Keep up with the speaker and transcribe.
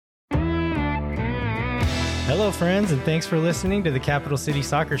Hello, friends, and thanks for listening to the Capital City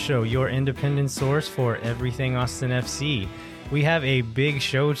Soccer Show, your independent source for everything Austin FC. We have a big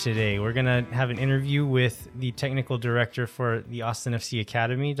show today. We're going to have an interview with the technical director for the Austin FC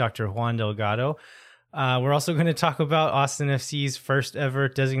Academy, Dr. Juan Delgado. We're also going to talk about Austin FC's first ever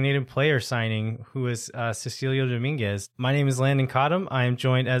designated player signing, who is Cecilio Dominguez. My name is Landon Cottom. I am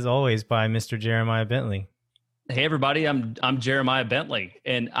joined, as always, by Mr. Jeremiah Bentley. Hey, everybody, I'm Jeremiah Bentley,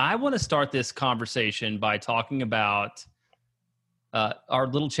 and I want to start this conversation by talking about our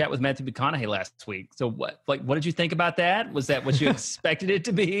little chat with Matthew McConaughey last week. So what did you think about that? Was that what you expected it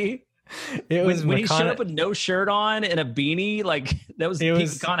to be? It was when he showed up with no shirt on and a beanie, like that was Pete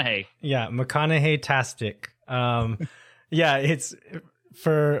McConaughey. Yeah, McConaughey-tastic. Yeah, it's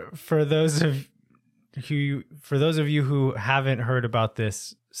for those of you who haven't heard about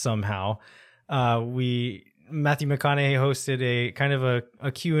this somehow, Matthew McConaughey hosted a kind of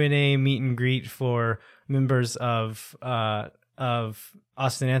a Q&A meet and greet for members of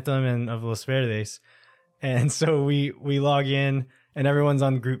Austin Anthem and of Los Verdes. And so we log in and everyone's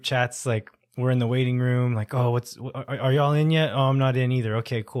on group chats, like we're in the waiting room, like, oh, are y'all in yet? Oh, I'm not in either.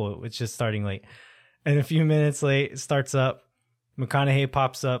 Okay, cool. It's just starting late. And a few minutes late, it starts up. McConaughey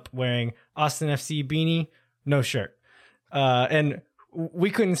pops up wearing Austin FC beanie, no shirt. And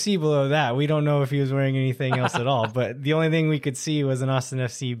we couldn't see below that. We don't know if he was wearing anything else at all, but the only thing we could see was an Austin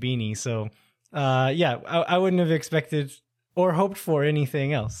FC beanie. So, I wouldn't have expected or hoped for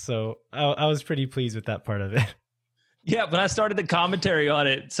anything else. So I was pretty pleased with that part of it. Yeah, when I started the commentary on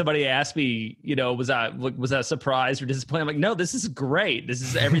it, somebody asked me, was I surprised or disappointed? I'm like, no, this is great. This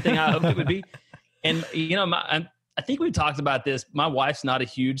is everything I hoped it would be. And, I think we talked about this. My wife's not a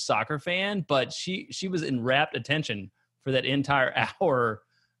huge soccer fan, but she was in rapt attention for that entire hour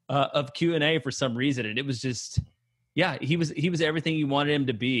of Q&A for some reason. And it was just, yeah, he was everything you wanted him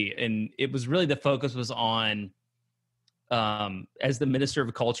to be. And it was really, the focus was on, as the Minister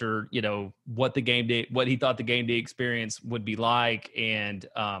of Culture, what he thought the game day experience would be like. And,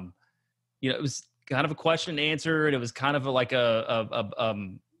 it was kind of a question and answer. And it was kind of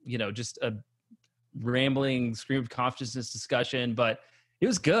just a rambling stream of consciousness discussion, but it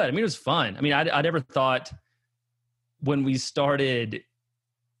was good. I mean, it was fun. I mean, I never thought, when we started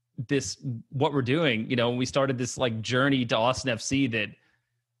what we're doing, when we started this like journey to Austin FC, that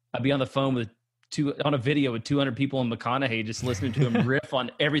I'd be on the phone on a video with 200 people in McConaughey, just listening to him riff on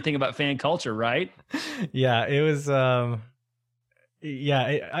everything about fan culture. Right. Yeah, it was, I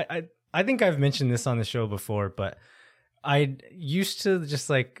think I've mentioned this on the show before, but I used to just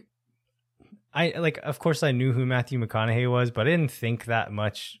of course I knew who Matthew McConaughey was, but I didn't think that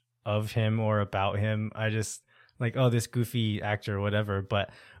much of him or about him. I just, like, oh, this goofy actor or whatever. But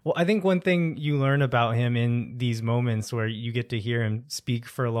I think one thing you learn about him in these moments where you get to hear him speak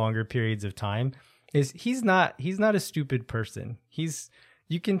for longer periods of time is he's not a stupid person.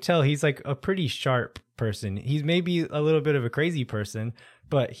 You can tell he's like a pretty sharp person. He's maybe a little bit of a crazy person,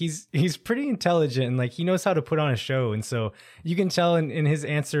 but he's pretty intelligent and like he knows how to put on a show. And so you can tell in his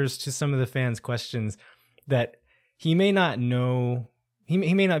answers to some of the fans' questions that he may not know.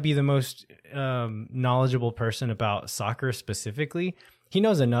 He may not be the most knowledgeable person about soccer specifically. He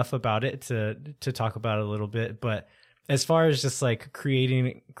knows enough about it to talk about it a little bit. But as far as just like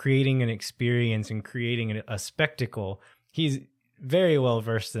creating an experience and creating a spectacle, he's very well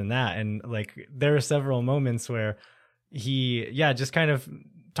versed in that. And like there are several moments where just kind of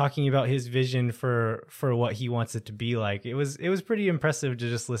talking about his vision for what he wants it to be like. It was pretty impressive to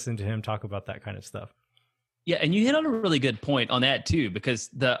just listen to him talk about that kind of stuff. Yeah, and you hit on a really good point on that too, because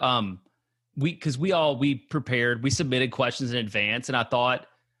we prepared, we submitted questions in advance, and I thought,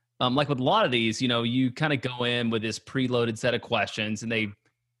 like with a lot of these, you kind of go in with this preloaded set of questions, and they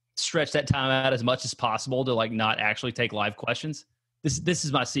stretch that time out as much as possible to like not actually take live questions. This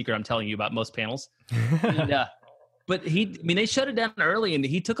is my secret I'm telling you about most panels. But they shut it down early, and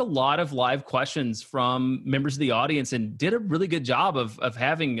he took a lot of live questions from members of the audience and did a really good job of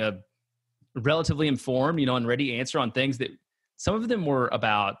having a relatively informed, and ready answer on things that some of them were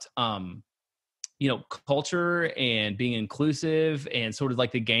about, culture and being inclusive and sort of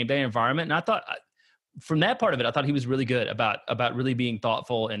like the game day environment. And I thought from that part of it, I thought he was really good about really being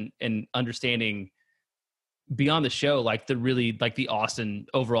thoughtful and understanding beyond the show, like the Austin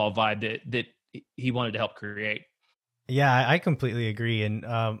overall vibe that he wanted to help create. Yeah, I completely agree. And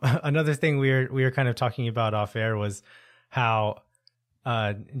another thing we were kind of talking about off air was how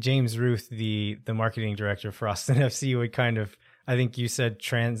James Ruth, the marketing director for Austin FC, would kind of, I think you said,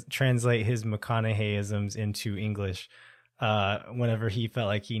 translate his McConaugheyisms into English whenever he felt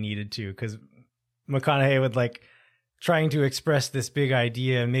like he needed to, because McConaughey would like trying to express this big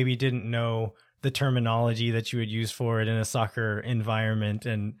idea and maybe didn't know the terminology that you would use for it in a soccer environment,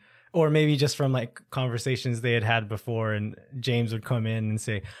 and or maybe just from like conversations they had before, and James would come in and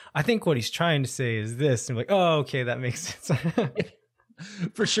say, I think what he's trying to say is this, and I'm like, oh, okay, that makes sense.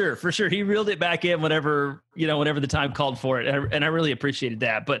 For sure. He reeled it back in whenever the time called for it, and I really appreciated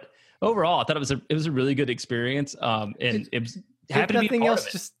that. But overall, I thought it was a really good experience. And it was happy to be nothing part else,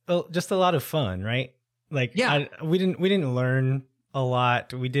 of it. just a lot of fun, right? Like, Yeah. we didn't learn a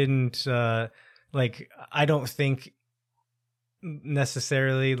lot. We didn't like, I don't think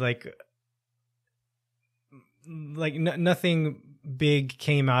necessarily nothing big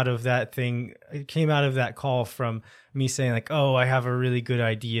came out of that thing. It came out of that call from me saying like, oh, I have a really good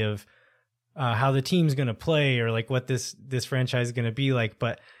idea of how the team's going to play, or like what this franchise is going to be like.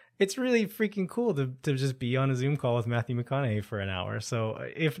 But it's really freaking cool to just be on a Zoom call with Matthew McConaughey for an hour. So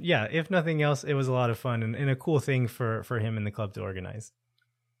if nothing else, it was a lot of fun and a cool thing for him and the club to organize.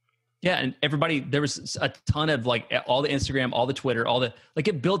 Yeah, and everybody, there was a ton of like all the Instagram, all the Twitter,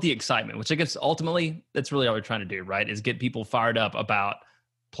 it built the excitement, which I guess ultimately that's really all we're trying to do, right? Is get people fired up about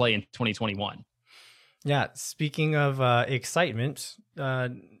play in 2021. Yeah, speaking of excitement,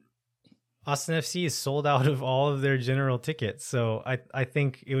 Austin FC is sold out of all of their general tickets. So I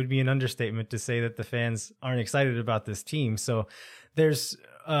think it would be an understatement to say that the fans aren't excited about this team. So there's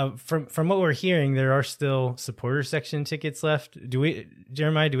from what we're hearing, there are still supporter section tickets left.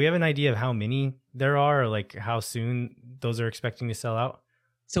 Jeremiah, do we have an idea of how many there are, or like how soon those are expecting to sell out?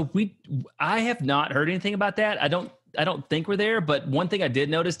 So I have not heard anything about that. I don't think we're there, but one thing I did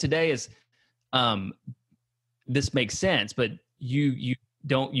notice today is this makes sense, but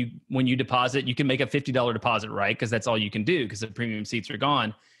when you deposit, you can make a $50 deposit, right? Because that's all you can do, because the premium seats are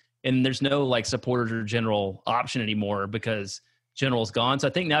gone. And there's no like supporters or general option anymore because general's gone. So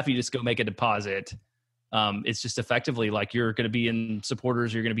I think now if you just go make a deposit, it's just effectively like you're going to be in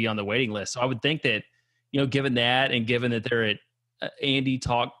supporters, you're going to be on the waiting list. So I would think that, given that, and given that they're at Andy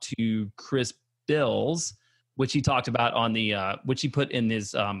talked to Chris Bills, which he talked about on the which he put in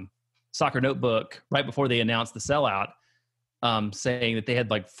his soccer notebook right before they announced the sellout, saying that they had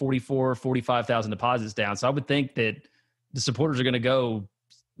like 45,000 deposits down. So I would think that the supporters are going to go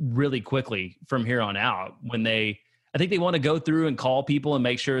really quickly from here on out. I think they want to go through and call people and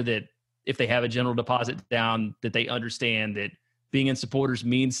make sure that if they have a general deposit down, that they understand that being in supporters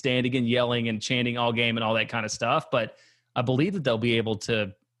means standing and yelling and chanting all game and all that kind of stuff. But I believe that they'll be able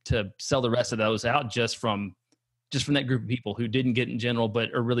to sell the rest of those out just from that group of people who didn't get in general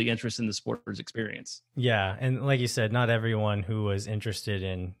but are really interested in the supporters experience. Yeah, and like you said, not everyone who was interested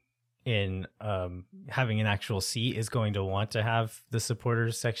in having an actual seat is going to want to have the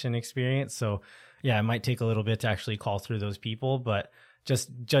supporters section experience. So yeah, it might take a little bit to actually call through those people, but just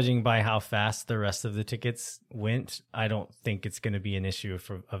judging by how fast the rest of the tickets went, I don't think it's going to be an issue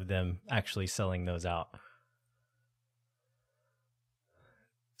of them actually selling those out.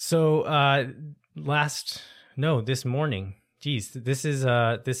 So this morning, this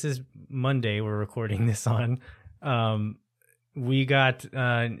is Monday we're recording this on. We got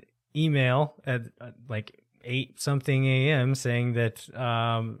an email at like 8-something a.m. saying that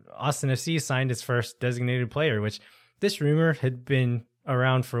Austin FC signed its first designated player, which this rumor had been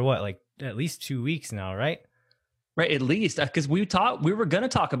around for at least 2 weeks now, right? Right, at least, because we were going to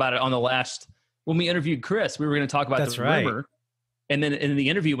talk about it on the last, when we interviewed Chris, we were going to talk about the rumor. And then in the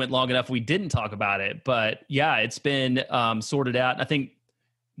interview went long enough, we didn't talk about it. But yeah, it's been sorted out. I think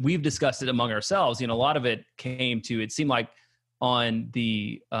we've discussed it among ourselves. A lot of it it seemed like on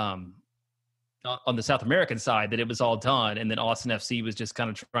the South American side that it was all done. And then Austin FC was just kind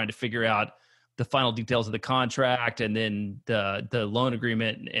of trying to figure out the final details of the contract and then the loan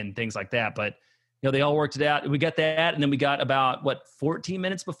agreement and things like that. But, they all worked it out. We got that. And then we got about 14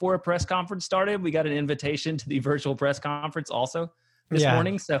 minutes before a press conference started, we got an invitation to the virtual press conference also this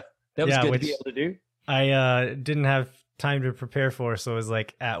morning. So that was good to be able to do. I didn't have time to prepare for, so I was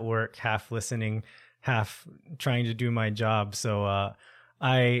like at work, half listening, half trying to do my job. So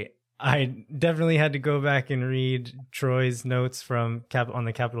I definitely had to go back and read Troy's notes from on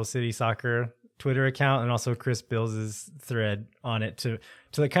the Capital City Soccer Twitter account, and also Chris Bills's thread on it to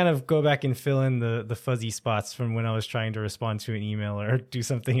kind of go back and fill in the fuzzy spots from when I was trying to respond to an email or do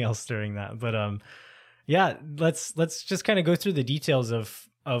something else during that. But yeah, let's just kind of go through the details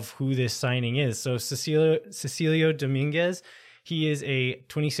of who this signing is. So Cecilio Dominguez, he is a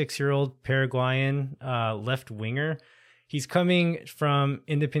 26-year-old Paraguayan left winger. He's coming from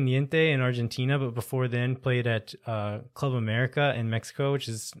Independiente in Argentina, but before then played at Club America in Mexico, which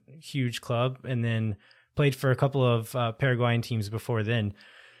is a huge club, and then played for a couple of Paraguayan teams before then.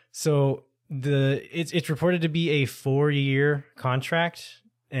 So it's reported to be a 4-year contract,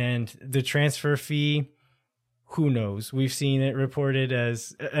 And the transfer fee, who knows? We've seen it reported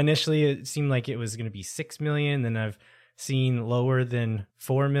as, initially it seemed like it was going to be 6 million. Then I've seen lower than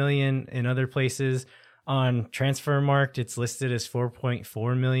 4 million in other places. On Transfermarkt, it's listed as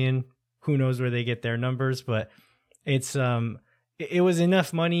 4.4 million. Who knows where they get their numbers, but it's it was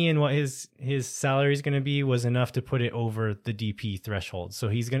enough money, and what his salary is going to be was enough to put it over the DP threshold. So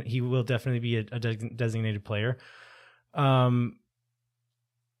he will definitely be a designated player. Claudio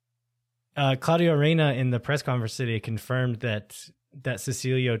Reyna in the press conference today confirmed that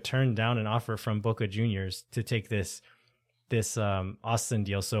Cecilio turned down an offer from Boca Juniors to take this Austin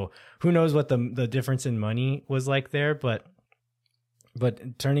deal. So who knows what the difference in money was like there, but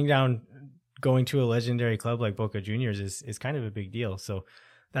turning down going to a legendary club like Boca Juniors is kind of a big deal. So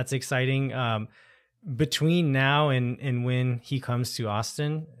that's exciting. Between now and when he comes to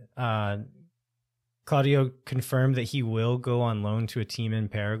Austin, Claudio confirmed that he will go on loan to a team in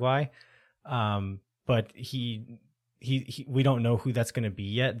Paraguay. But we don't know who that's going to be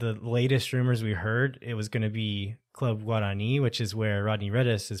yet. The latest rumors we heard, it was going to be Club Guarani, which is where Rodney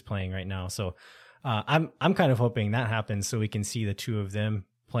Redes is playing right now. So I'm kind of hoping that happens so we can see the two of them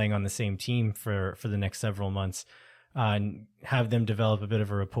playing on the same team for the next several months, and have them develop a bit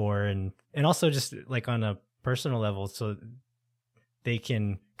of a rapport and also just like on a personal level, so they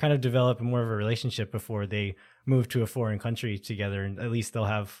can kind of develop more of a relationship before they move to a foreign country together. And at least they'll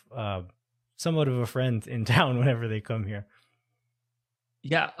have somewhat of a friend in town whenever they come here.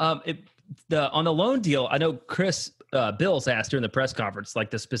 Yeah. On the loan deal, I know Chris Bills asked during the press conference,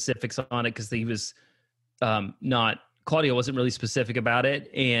 like the specifics on it, because he was Claudio wasn't really specific about it.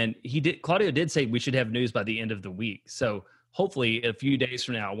 And Claudio did say we should have news by the end of the week. So hopefully a few days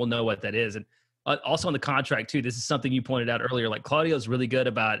from now, we'll know what that is. And also on the contract too, this is something you pointed out earlier, like Claudio's really good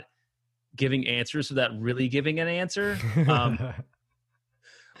about giving answers without really giving an answer.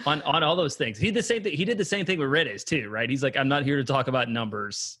 On all those things. He did the same thing with Redes too, right? He's like, I'm not here to talk about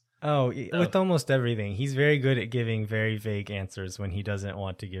numbers. With almost everything. He's very good at giving very vague answers when he doesn't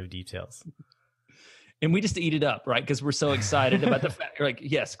want to give details. And we just eat it up, right? Because we're so excited about the fact. You're like,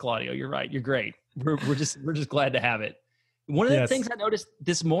 yes, Claudio, you're right. You're great. We're just glad to have it. One of the things I noticed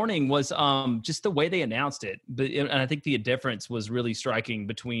this morning was just the way they announced it. And I think the difference was really striking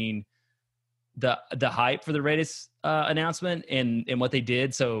between the hype for the Redes announcement and what they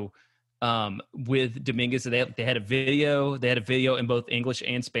did. So with Dominguez, they had a video. They had a video in both English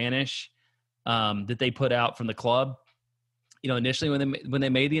and Spanish that they put out from the club. Initially when they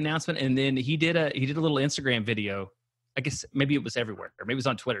made the announcement, and then he did a little Instagram video. I guess maybe it was everywhere, or maybe it was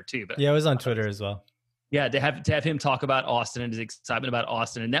on Twitter too. But yeah, it was on Twitter as well. Yeah, to have him talk about Austin and his excitement about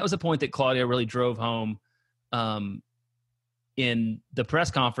Austin, and that was a point that Claudio really drove home in the press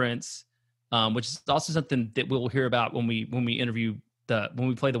conference, which is also something that we'll hear about when we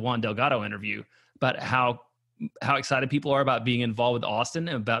play the Juan Delgado interview, about how excited people are about being involved with Austin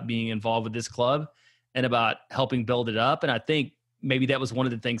and about being involved with this club and about helping build it up. And I think maybe that was one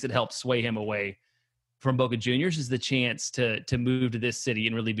of the things that helped sway him away from Boca Juniors, is the chance to move to this city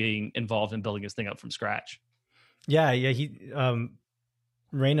and really being involved in building this thing up from scratch. Yeah. He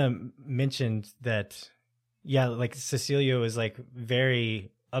Reyna mentioned that. Yeah, like Cecilio is like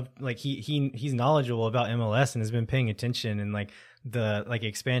very up, like he's knowledgeable about MLS and has been paying attention and like the like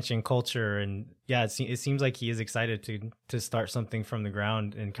expansion culture, and yeah, it seems like he is excited to start something from the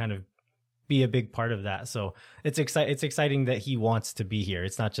ground and kind of be a big part of that. So it's exciting that he wants to be here.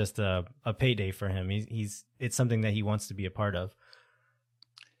 It's not just a payday for him. It's something that he wants to be a part of.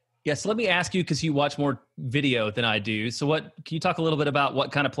 Yeah. So let me ask you, because you watch more video than I do. So can you talk a little bit about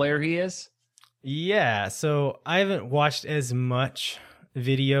what kind of player he is? Yeah. So I haven't watched as much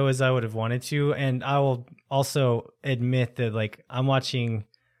video as I would have wanted to. And I will also admit that like I'm watching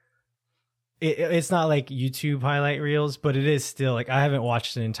it's not like YouTube highlight reels, but it is still like I haven't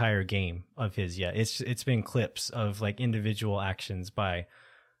watched an entire game of his yet. It's been clips of like individual actions by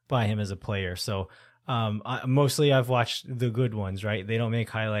him as a player. So mostly I've watched the good ones, right? They don't make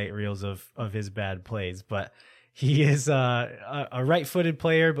highlight reels of his bad plays, but he is a right-footed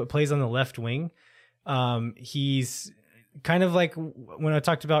player, but plays on the left wing. He's kind of like when I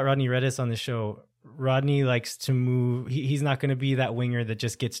talked about Rodney Redes on the show. Rodney likes to move. He's not going to be that winger that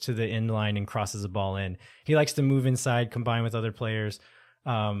just gets to the end line and crosses the ball in. He likes to move inside, combine with other players.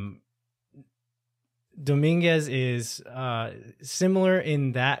 Dominguez is similar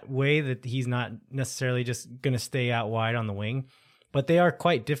in that way, that he's not necessarily just going to stay out wide on the wing, but they are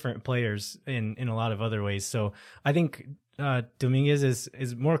quite different players in a lot of other ways. So I think Dominguez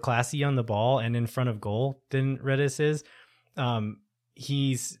is more classy on the ball and in front of goal than Redes is.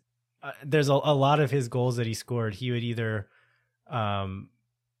 There's a lot of his goals that he scored. He would either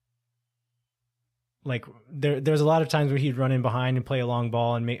like there's a lot of times where he'd run in behind and play a long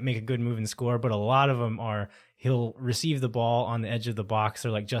ball and make a good move and score, but a lot of them are he'll receive the ball on the edge of the box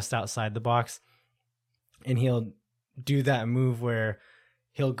or like just outside the box, and he'll do that move where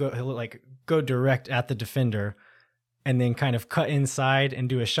he'll like go direct at the defender and then kind of cut inside and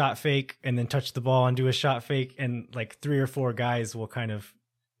do a shot fake and then touch the ball and do a shot fake, and like 3 or 4 guys will kind of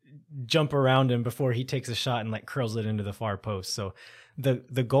jump around him before he takes a shot and like curls it into the far post. So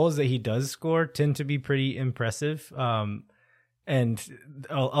the goals that he does score tend to be pretty impressive, and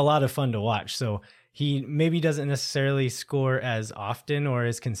a lot of fun to watch. So he maybe doesn't necessarily score as often or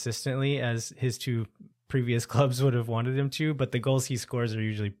as consistently as his 2 previous clubs would have wanted him to, but the goals he scores are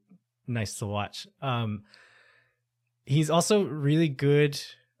usually nice to watch. He's also really good.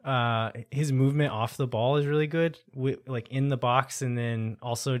 His movement off the ball is really good, like in the box, and then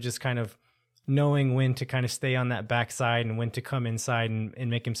also just kind of knowing when to kind of stay on that backside and when to come inside and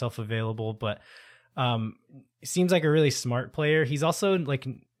make himself available. But seems like a really smart player. He's also like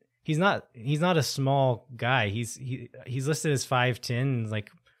he's not a small guy. He's listed as 5'10",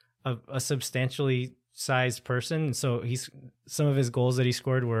 like a substantially sized person. So some of his goals that he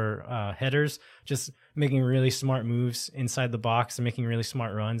scored were headers, just making really smart moves inside the box and making really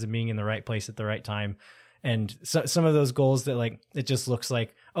smart runs and being in the right place at the right time. And so, some of those goals that like it just looks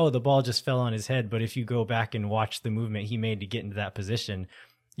like, oh, the ball just fell on his head, but if you go back and watch the movement he made to get into that position,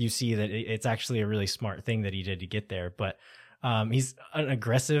 you see that it's actually a really smart thing that he did to get there. But he's an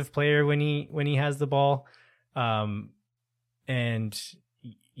aggressive player when he has the ball, and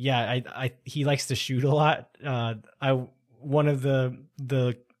yeah, he likes to shoot a lot. One of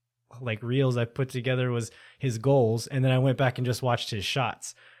the like reels I put together was his goals, and then I went back and just watched his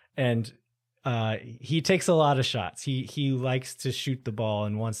shots, and he takes a lot of shots. He likes to shoot the ball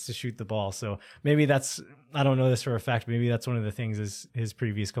and wants to shoot the ball. So maybe I don't know this for a fact. Maybe that's one of the things his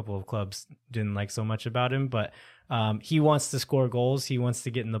previous couple of clubs didn't like so much about him, but he wants to score goals. He wants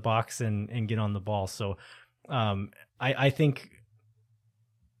to get in the box and get on the ball. So I think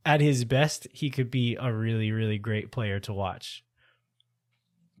at his best, he could be a really, really great player to watch.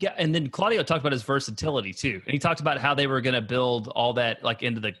 Yeah, and then Claudio talked about his versatility too, and he talked about how they were going to build all that like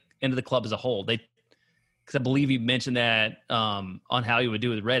into the club as a whole. Because I believe he mentioned that on how he would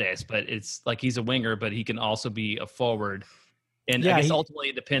do with Redes, but it's like he's a winger, but he can also be a forward. And yeah, I guess ultimately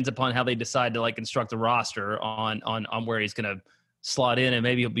it depends upon how they decide to like construct the roster on where he's going to slot in, and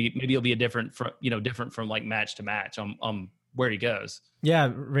maybe he'll be a different from like match to match on where he goes.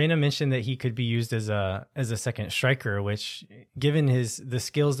 Yeah, Reyna mentioned that he could be used as a second striker, which, given the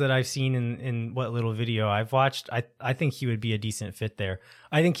skills that I've seen in what little video I've watched, I think he would be a decent fit there.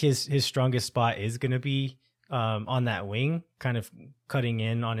 I think his strongest spot is going to be on that wing, kind of cutting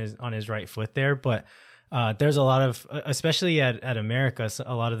in on his right foot there. But there's a lot of, especially at America,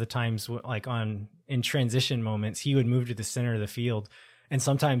 a lot of the times like in transition moments, he would move to the center of the field and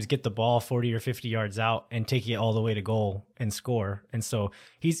sometimes get the ball 40 or 50 yards out and take it all the way to goal and score. And so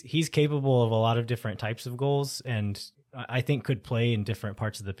he's capable of a lot of different types of goals, and I think could play in different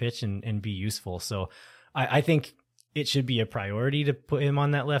parts of the pitch and be useful. So I think it should be a priority to put him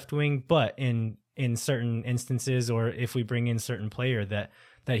on that left wing, but in certain instances, or if we bring in certain player that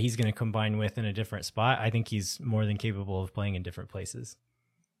he's going to combine with in a different spot, I think he's more than capable of playing in different places.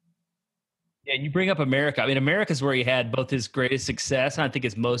 Yeah, and you bring up America. I mean, America's where he had both his greatest success and I think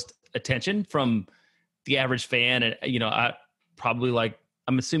his most attention from the average fan. And,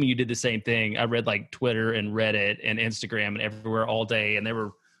 I'm assuming you did the same thing. I read like Twitter and Reddit and Instagram and everywhere all day, and there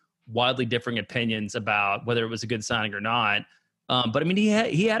were widely differing opinions about whether it was a good signing or not. But I mean, he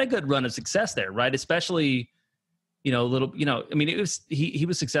had a good run of success there, right? Especially, he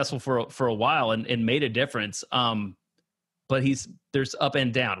was successful for a while and made a difference. But there's up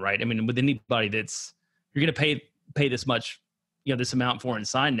and down, right? I mean, with anybody you're going to pay this much, this amount for and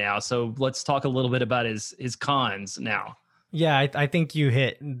sign now. So let's talk a little bit about his cons now. Yeah, I think you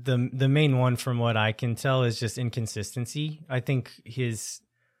hit the main one from what I can tell is just inconsistency. I think his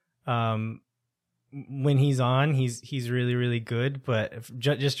when he's on, he's really, really good, but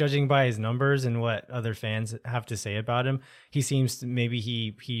just judging by his numbers and what other fans have to say about him, he seems to, maybe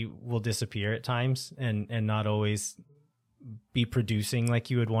he will disappear at times and not always be producing like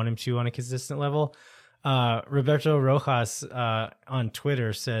you would want him to on a consistent level. Roberto Rojas on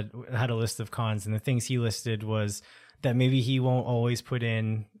Twitter had a list of cons, and the things he listed was that maybe he won't always put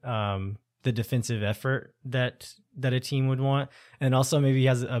in the defensive effort that a team would want, and also maybe he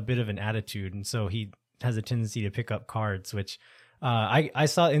has a bit of an attitude, and so he has a tendency to pick up cards, which I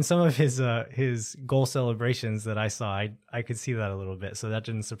saw in some of his goal celebrations that I saw. I could see that a little bit, so that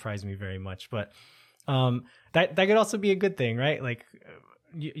didn't surprise me very much. But that could also be a good thing, right? Like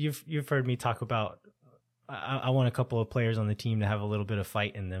you've heard me talk about I want a couple of players on the team to have a little bit of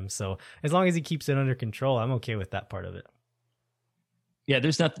fight in them. So as long as he keeps it under control, I'm okay with that part of it. Yeah,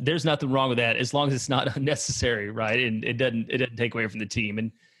 there's nothing wrong with that as long as it's not unnecessary, right? And it doesn't take away from the team.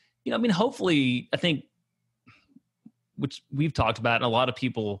 And I mean, hopefully, I think, which we've talked about, and a lot of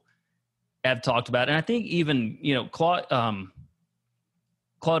people have talked about, and I think even Claudio,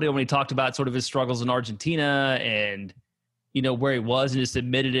 when he talked about sort of his struggles in Argentina and where he was, and just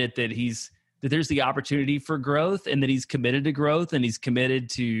admitted it, that there's the opportunity for growth, and that he's committed to growth, and he's committed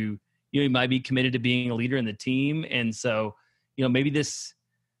to he might be committed to being a leader in the team, and so maybe this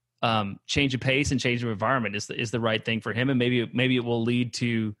change of pace and change of environment is the right thing for him, and maybe it will lead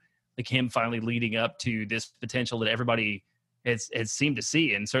to like him finally leading up to this potential that everybody has seemed to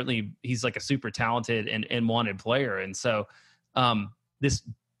see, and certainly he's like a super talented and wanted player, and so this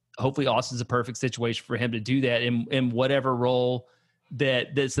hopefully Austin's a perfect situation for him to do that in whatever role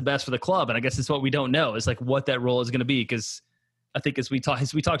that's the best for the club, and I guess it's what we don't know is like what that role is going to be, because I think as we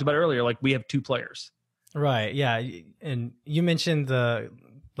talked about earlier, like we have two players. Right. Yeah. And you mentioned the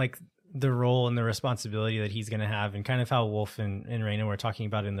role and the responsibility that he's going to have, and kind of how Wolf and Reyna were talking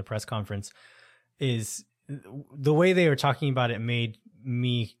about it in the press conference. Is the way they were talking about it made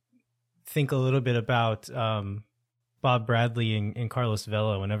me think a little bit about Bob Bradley and Carlos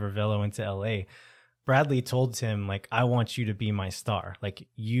Vela. Whenever Vela went to LA, Bradley told him, like, I want you to be my star. Like,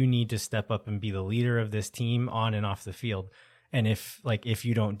 you need to step up and be the leader of this team on and off the field. And if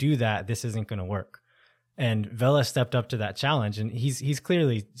you don't do that, this isn't going to work. And Vela stepped up to that challenge, and he's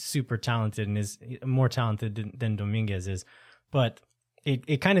clearly super talented and is more talented than Dominguez is. But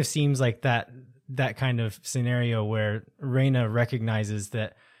it kind of seems like that kind of scenario where Reyna recognizes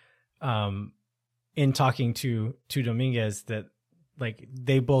that in talking to Dominguez, that like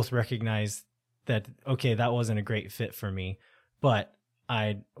they both recognize that, okay, that wasn't a great fit for me, but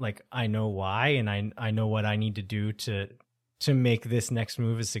I know why, and I know what I need to do to make this next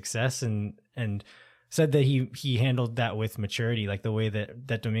move a success, and said that he handled that with maturity, like the way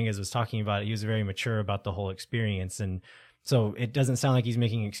that Dominguez was talking about it. He was very mature about the whole experience. And so it doesn't sound like he's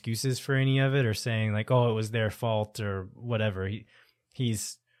making excuses for any of it or saying like, oh, it was their fault or whatever. He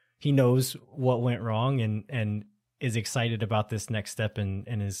knows what went wrong and is excited about this next step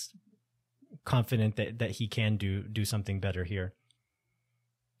and is confident that he can do something better here.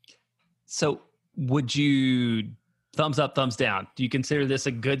 So would you thumbs up, thumbs down? Do you consider this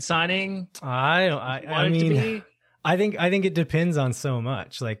a good signing? I mean, I think it depends on so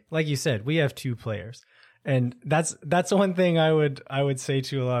much. Like you said, we have two players, and that's one thing I would say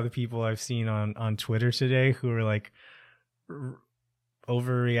to a lot of the people I've seen on Twitter today who are like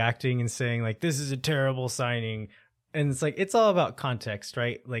overreacting and saying like, this is a terrible signing. And it's like, it's all about context,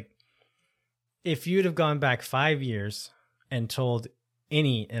 right? Like if you'd have gone back 5 years and told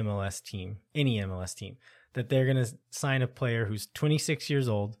any MLS team that they're going to sign a player who's 26 years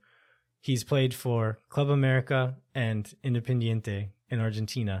old, he's played for Club America and Independiente in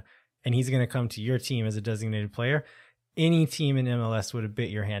Argentina, and he's going to come to your team as a designated player, any team in MLS would have bit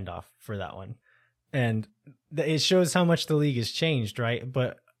your hand off for that one. And it shows how much the league has changed, right?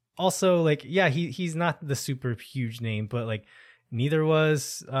 But also, like, yeah, he's not the super huge name, but like neither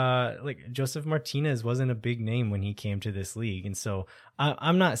was like Joseph Martinez wasn't a big name when he came to this league. And so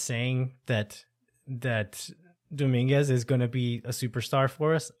I'm not saying that Dominguez is going to be a superstar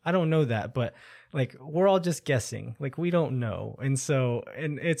for us. I don't know that, but like we're all just guessing. Like we don't know. And so,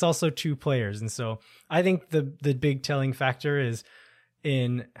 and it's also two players. And so I think the big telling factor is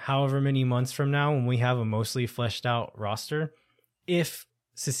in however many months from now, when we have a mostly fleshed out roster, if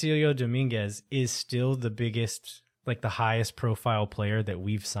Cecilio Dominguez is still the biggest, like the highest profile player that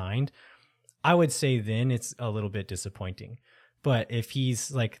we've signed, I would say then it's a little bit disappointing. But if he's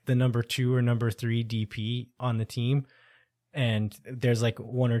like the number 2 or number 3 DP on the team, and there's like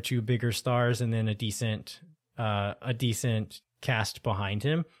one or two bigger stars and then a decent cast behind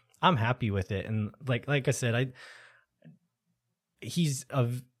him, I'm happy with it. And like I said, he's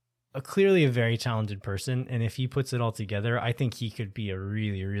clearly a very talented person, and if he puts it all together, I think he could be a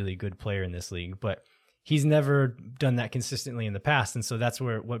really, really good player in this league. But he's never done that consistently in the past, and so that's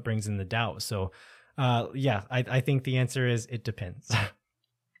what brings in the doubt. So yeah, I think the answer is it depends.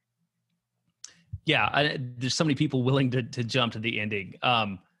 Yeah, there's so many people willing to jump to the ending.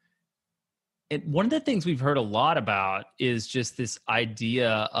 And one of the things we've heard a lot about is just this idea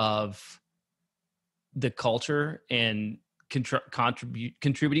of the culture and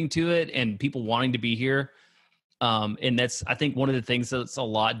contributing to it, and people wanting to be here. And that's, I think, one of the things that's a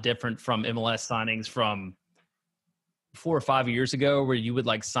lot different from MLS signings from 4 or 5 years ago, where you would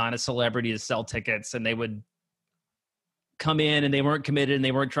like sign a celebrity to sell tickets and they would come in and they weren't committed and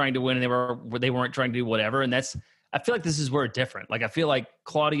they weren't trying to win and they weren't trying to do whatever. And I feel like this is where it's different. Like I feel like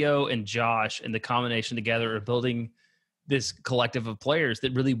Claudio and Josh and the combination together are building this collective of players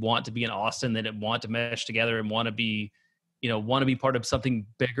that really want to be in Austin, that want to mesh together and want to be part of something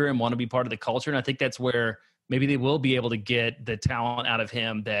bigger and want to be part of the culture. And I think that's where maybe they will be able to get the talent out of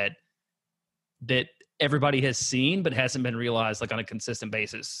him that everybody has seen, but hasn't been realized like on a consistent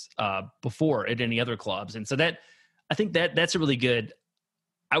basis before at any other clubs. And so I think that's a really good,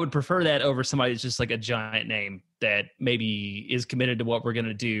 I would prefer that over somebody that's just like a giant name that maybe is committed to what we're going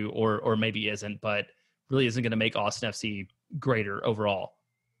to do or maybe isn't, but really isn't going to make Austin FC greater overall.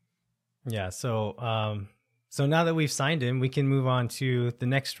 Yeah. So, so now that we've signed him, we can move on to the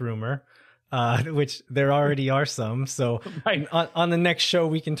next rumor, which there already are some. So right. on the next show,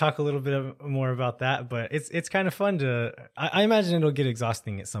 we can talk a little bit more about that, but it's kind of fun to, I imagine it'll get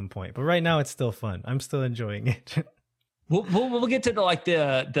exhausting at some point, but right now it's still fun. I'm still enjoying it. We'll get to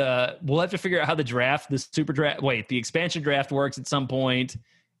we'll have to figure out how the expansion draft works at some point.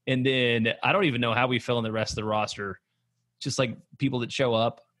 And then I don't even know how we fill in the rest of the roster. Just like people that show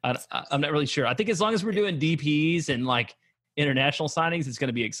up. I'm not really sure. I think as long as we're doing DPs and like international signings, it's going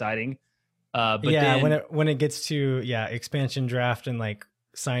to be exciting. But when it gets to expansion draft and like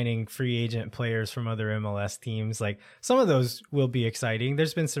signing free agent players from other MLS teams, like some of those will be exciting.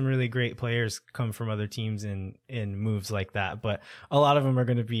 There's been some really great players come from other teams in moves like that, but a lot of them are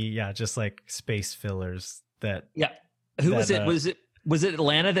going to be just like space fillers. Was it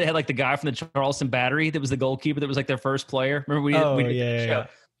Atlanta that had like the guy from the Charleston Battery that was the goalkeeper that was like their first player? Remember we did the show?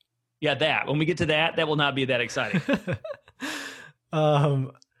 Yeah, that. When we get to that will not be that exciting.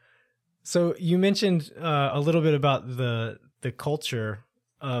 So you mentioned a little bit about the culture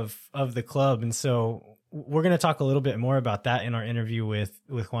of the club, and so we're going to talk a little bit more about that in our interview with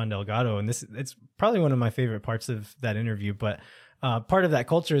Juan Delgado. And it's probably one of my favorite parts of that interview. But part of that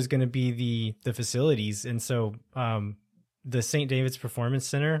culture is going to be the facilities, and so the St. David's Performance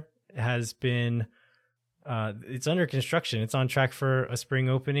Center has been. It's under construction. It's on track for a spring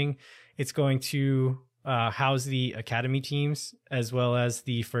opening. It's going to house the academy teams as well as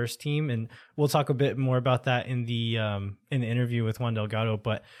the first team, and we'll talk a bit more about that in the interview with Juan Delgado.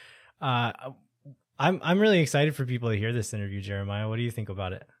 But I'm really excited for people to hear this interview. Jeremiah, what do you think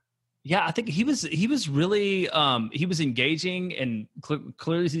about it? Yeah, I think he was really he was engaging, and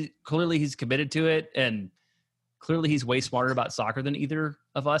clearly he's committed to it, and clearly he's way smarter about soccer than either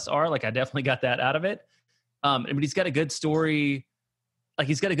of us are. Like I definitely got that out of it. But he's got a good story. Like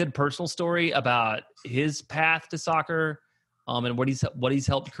he's got a good personal story about his path to soccer, and what he's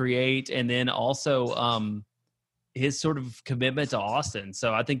helped create, and then also his sort of commitment to Austin.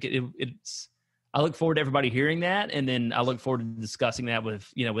 So I think it's. I look forward to everybody hearing that, and then I look forward to discussing that with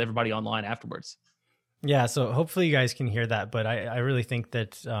everybody online afterwards. Yeah, so hopefully you guys can hear that, but I really think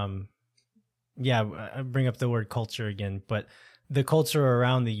that I bring up the word culture again, but the culture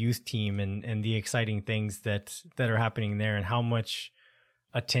around the youth team and the exciting things that are happening there, and how much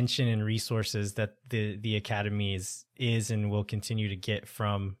attention and resources that the academy is and will continue to get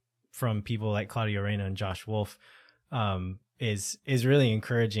from people like Claudio Reyna and Josh Wolf is really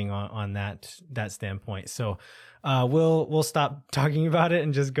encouraging on that standpoint. So we'll stop talking about it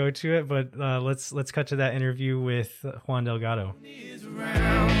and just go to it, but let's cut to that interview with Juan Delgado.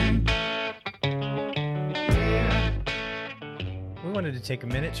 We wanted to take a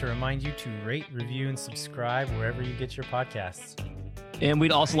minute to remind you to rate, review, and subscribe wherever you get your podcasts. And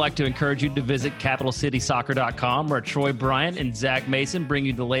we'd also like to encourage you to visit CapitalCitySoccer.com, where Troy Bryant and Zach Mason bring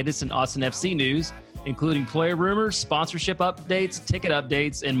you the latest in Austin FC news, including player rumors, sponsorship updates, ticket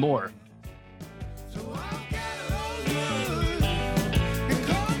updates, and more.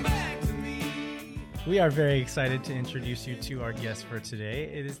 We are very excited to introduce you to our guest for today.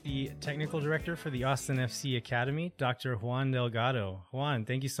 It is the technical director for the Austin FC Academy, Dr. Juan Delgado. Juan,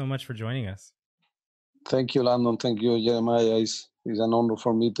 thank you so much for joining us. Thank you, Landon. Thank you, Jeremiah. It's an honor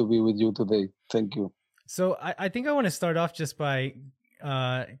for me to be with you today. Thank you. So I think I want to start off just by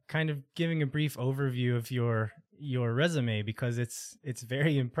kind of giving a brief overview of your resume, because it's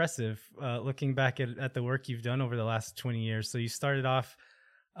very impressive looking back at the work you've done over the last 20 years. So you started off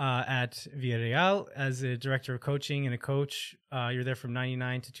at Villarreal as a director of coaching and a coach. You're there from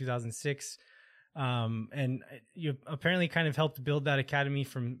 99 to 2006. And you apparently kind of helped build that academy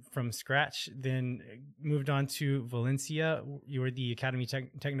from scratch, then moved on to Valencia. You were the academy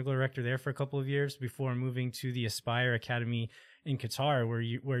technical director there for a couple of years before moving to the Aspire Academy in Qatar,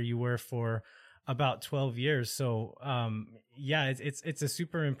 where you were for about 12 years. So, it's a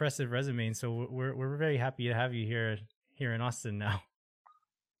super impressive resume. And so we're very happy to have you here in Austin now.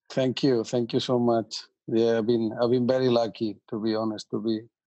 Thank you. Thank you so much. Yeah, I've been very lucky, to be honest, to be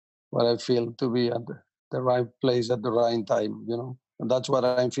what I feel to be at the right place at the right time, and that's what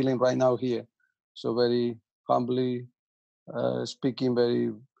I'm feeling right now here. So very humbly speaking,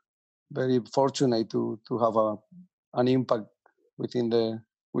 very very fortunate to have an impact within the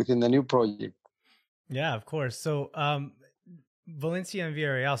within the new project. Yeah, of course. So, Valencia and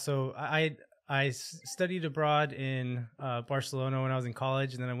Villarreal. So I studied abroad in Barcelona when I was in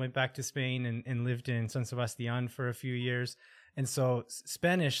college, and then I went back to Spain and lived in San Sebastian for a few years. And so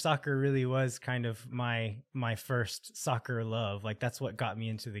Spanish soccer really was kind of my first soccer love. Like that's what got me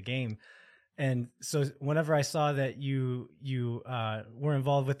into the game. And so whenever I saw that you were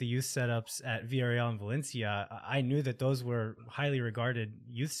involved with the youth setups at Villarreal and Valencia, I knew that those were highly regarded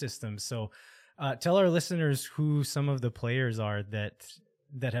youth systems. So tell our listeners who some of the players are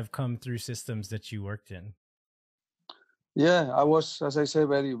that have come through systems that you worked in. Yeah, I was, as I say,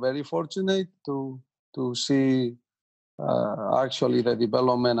 very very fortunate to see actually the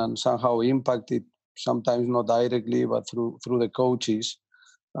development and somehow impacted, sometimes not directly, but through the coaches.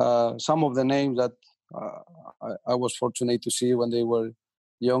 Some of the names that I was fortunate to see when they were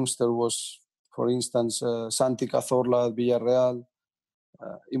youngster was, for instance, Santi Cazorla at Villarreal.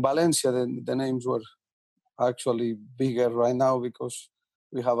 In Valencia, the names were actually bigger right now because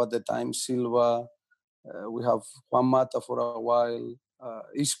we have at the time Silva, we have Juan Mata for a while.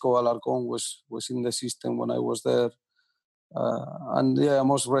 Isco Alarcon was in the system when I was there. And yeah,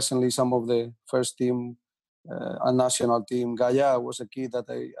 most recently, some of the first team and national team. Gaya was a kid that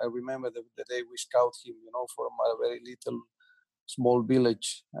I remember the day we scout him, from a very little small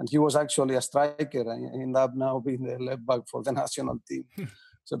village. And he was actually a striker and ended up now being the left back for the national team.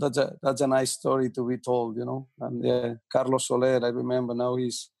 So that's a nice story to be told, And Carlos Soler, I remember now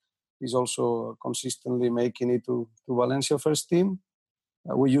he's also consistently making it to Valencia first team.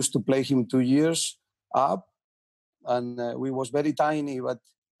 We used to play him 2 years up, and we was very tiny, but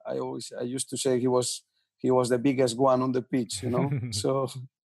I used to say he was the biggest one on the pitch, So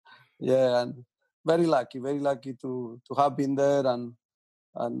yeah, and very lucky to have been there and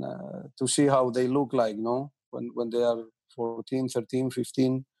to see how they look like, when they are 14, 13,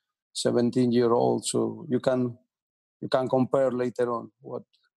 15, 17-year old. So you can compare later on what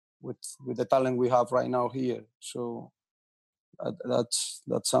with the talent we have right now here. So that's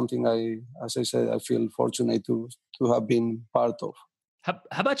something as I said, I feel fortunate to have been part of. How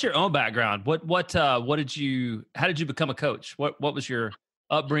about your own background? How did you become a coach? What was your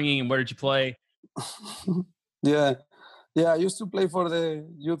upbringing and where did you play? yeah. I used to play for the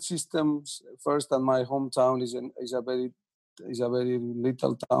youth systems first, and my hometown is a very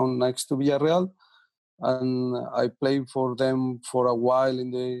little town next to Villarreal, and I played for them for a while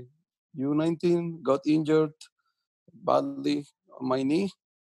in the U19. Got injured badly on my knee.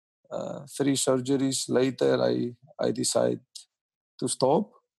 3 surgeries later, I decided to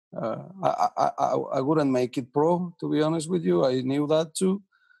stop. I wouldn't make it pro, to be honest with you. I knew that too.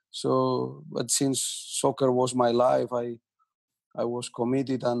 So, but since soccer was my life, I was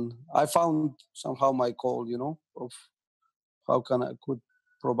committed, and I found somehow my call, of how I could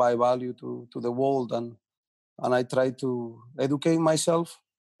provide value to the world, and I tried to educate myself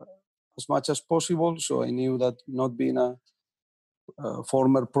as much as possible. So I knew that not being a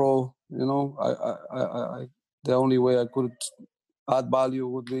former pro, the only way I could add value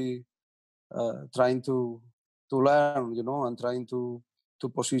would be trying to learn, and trying to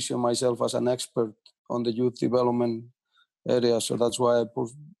position myself as an expert on the youth development area. So that's why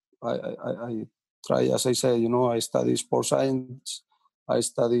I try, as I said, I study sports science, I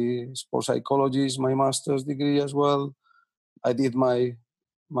study sports psychology, is my master's degree as well. I did my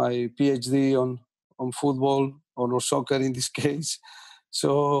PhD on football, or soccer in this case.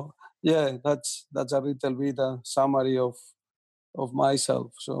 So yeah, that's a little bit a summary of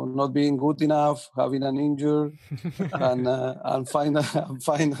myself. So not being good enough, having an injury, and finally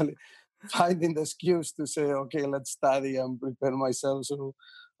finding the excuse to say, okay, let's study and prepare myself so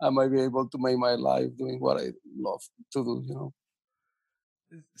I might be able to make my life doing what I love to do.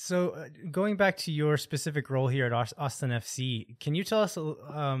 So going back to your specific role here at Austin FC, can you tell us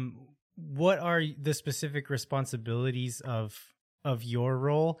what are the specific responsibilities of your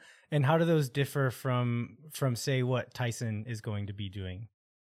role, and how do those differ from say what Tyson is going to be doing?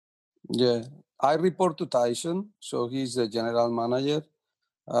 Yeah, I report to Tyson, so he's the general manager,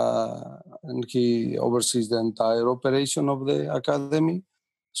 and he oversees the entire operation of the academy.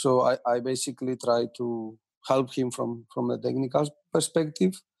 So I basically try to help him from the technical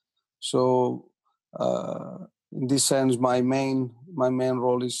perspective. So in this sense, my main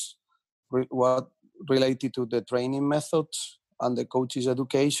role is what related to the training methods and the coaches'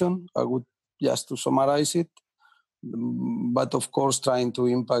 education. I would just to summarize it. But of course, trying to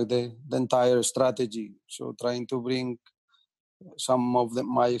impact the entire strategy. So trying to bring some of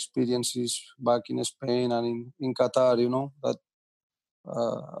my experiences back in Spain and in Qatar, that,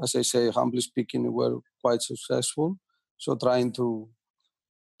 as I say, humbly speaking, were quite successful. So trying to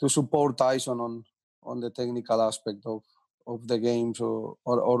support Tyson on the technical aspect of the games or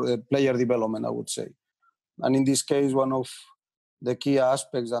the player development, I would say. And in this case, one of the key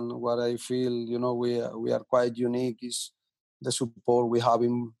aspects and what I feel, we are quite unique is the support we have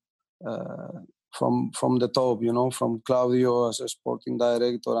from the top, from Claudio as a sporting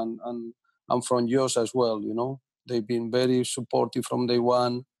director and from Jos as well, They've been very supportive from day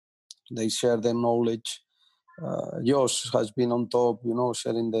one. They share their knowledge. Jos has been on top,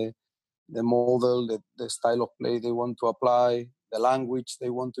 sharing the model, the style of play they want to apply, the language they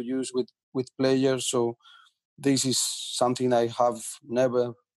want to use with players. So this is something I have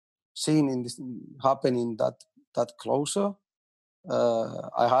never seen happening that closer.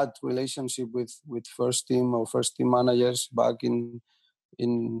 I had relationship with first team managers back in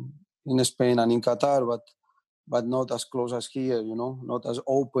Spain and in Qatar, but not as close as here, not as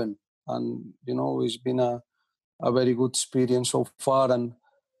open. And it's been a very good experience so far. And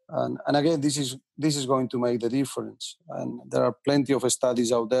again, this is going to make the difference. And there are plenty of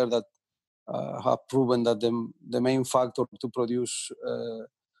studies out there that have proven that the main factor to produce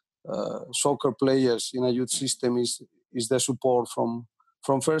soccer players in a youth system is the support from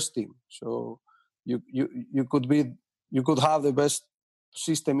first team. So you could have the best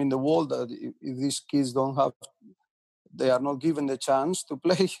system in the world that if these kids they are not given the chance to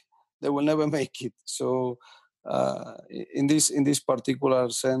play, they will never make it. So in this particular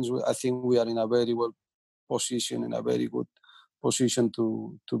sense, I think we are in a very well position, in a very good position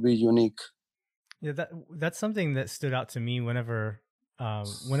to be unique. Yeah, that's something that stood out to me whenever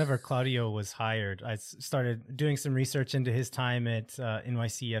Claudio was hired. I started doing some research into his time at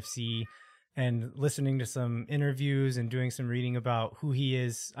NYCFC and listening to some interviews and doing some reading about who he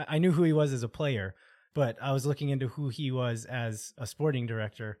is. I knew who he was as a player, but I was looking into who he was as a sporting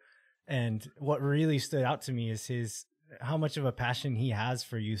director. And what really stood out to me is how much of a passion he has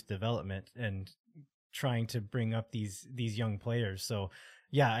for youth development and trying to bring up these young players. So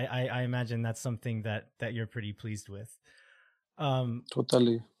yeah, I imagine that's something that you're pretty pleased with.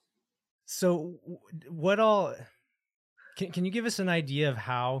 Totally. So what all can you give us an idea of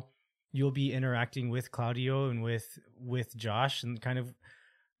how you'll be interacting with Claudio and with Josh and kind of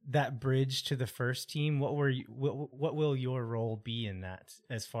that bridge to the first team? What will your role be in that,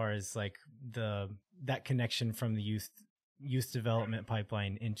 as far as like that connection from the youth development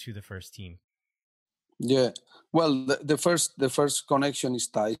pipeline into the first team? Yeah, well, the first connection is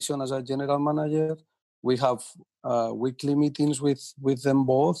Tyson as a general manager. We have weekly meetings with them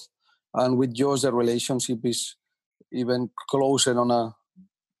both, and with Josh the relationship is even closer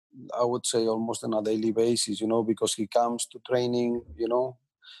I would say almost on a daily basis, because he comes to training,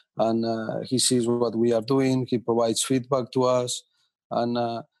 and he sees what we are doing. He provides feedback to us,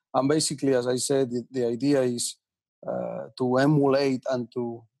 and basically, as I said, the idea is to emulate and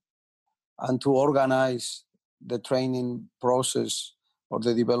to organize the training process or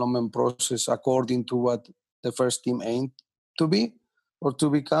the development process according to what the first team aimed to be or to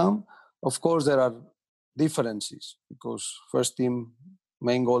become. Of course, there are differences because first team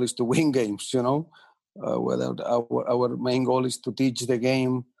main goal is to win games, whether our main goal is to teach the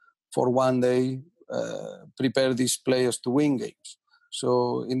game for one day, prepare these players to win games.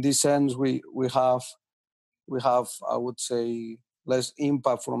 So in this sense, we have, I would say, less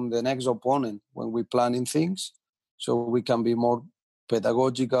impact from the next opponent when we're planning things. So we can be more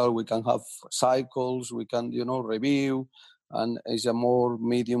pedagogical, we can have cycles, we can, review, and it's a more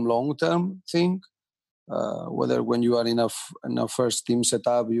medium long-term thing. Whether when you are in a first team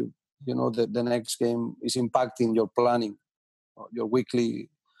setup, the next game is impacting your planning. Your weekly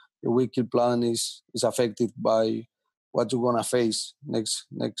plan is affected by what you're gonna face next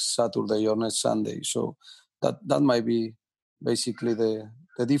Saturday or next Sunday. So that might be basically the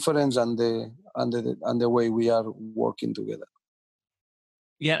difference and the way we are working together.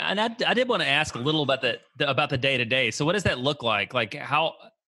 Yeah, and I did want to ask a little about the day to day. So what does that look like? Like how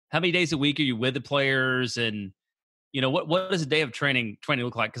many days a week are you with the players, and what does a day of training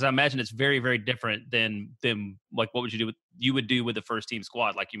look like? Because I imagine it's very, very different than like what would you would do with the first team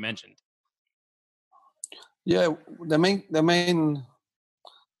squad, like you mentioned. Yeah, the main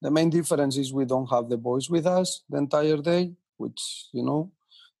difference is we don't have the boys with us the entire day, which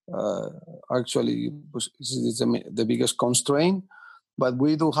actually is the biggest constraint. But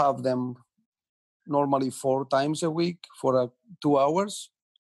we do have them normally 4 times a week for 2 hours.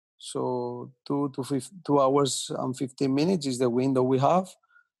 So 2 hours and 15 minutes is the window we have.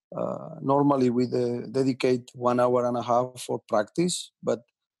 Normally, we dedicate 1 hour and a half for practice, but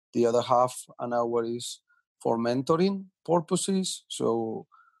the other half an hour is for mentoring purposes. So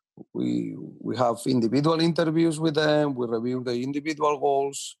we have individual interviews with them. We review the individual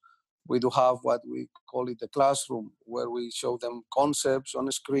goals. We do have what we call it the classroom, where we show them concepts on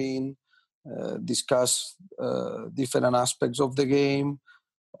the screen, discuss different aspects of the game,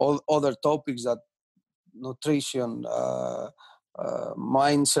 all other topics that nutrition,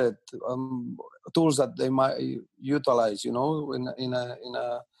 mindset, tools that they might utilize, in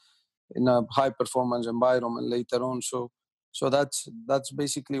a high performance environment later on. So that's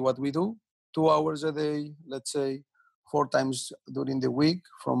basically what we do. 2 hours a day, let's say 4 times during the week,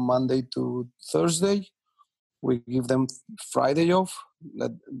 from Monday to Thursday. We give them Friday off,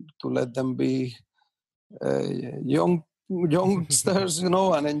 to let them be youngsters,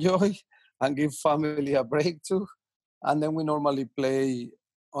 and enjoy, and give family a break too. And then we normally play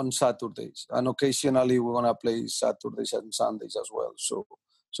on Saturdays, and occasionally we're gonna play Saturdays and Sundays as well. So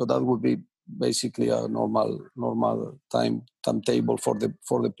that would be basically a normal timetable for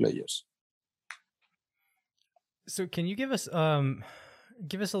the players. So can you give us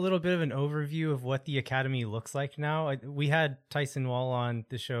a little bit of an overview of what the academy looks like now? We had Tyson Wall on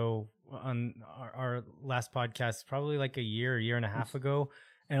the show on our last podcast probably like a year and a half ago,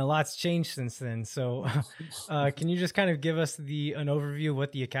 and a lot's changed since then. So can you just kind of give us an overview of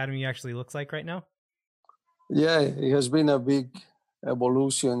what the academy actually looks like right now? Yeah, it has been a big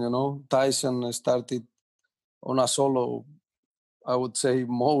evolution. Tyson started on a solo, I would say,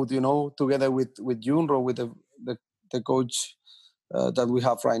 mode, together with Junro, with the coach that we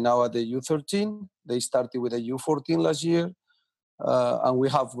have right now at the U13. They started with the U14 last year, and we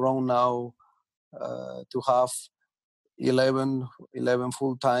have grown now to have 11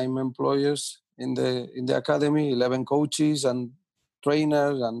 full-time employees in the academy, 11 coaches and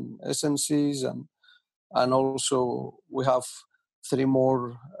trainers and SNCs, and also we have 3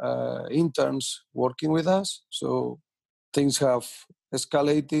 more interns working with us. So things have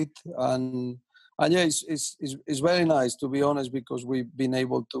escalated, and yeah, it's very nice, to be honest, because we've been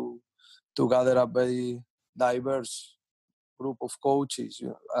able to gather a very diverse group of coaches.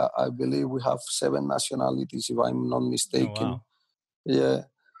 I believe we have 7 nationalities, if I'm not mistaken. Oh, wow.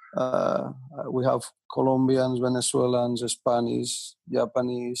 Yeah, we have Colombians, Venezuelans, Spanish,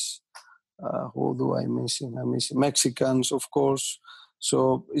 Japanese. Who do I missing? I'm missing Mexicans, of course.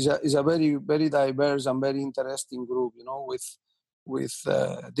 So it's a very, very diverse and very interesting group, with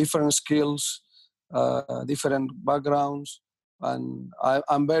different skills, different backgrounds. And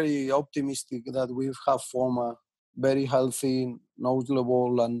I'm very optimistic that we have formed a very healthy,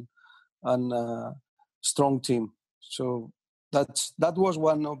 knowledgeable, and strong team. So that was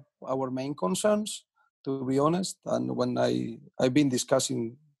one of our main concerns, to be honest. And when I've been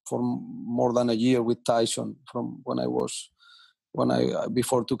discussing for more than a year with Tyson from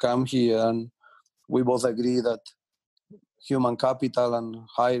before to come here, and we both agree that human capital and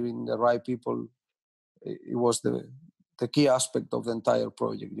hiring the right people, it was the key aspect of the entire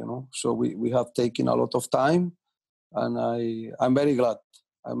project. So we have taken a lot of time, and I'm very glad.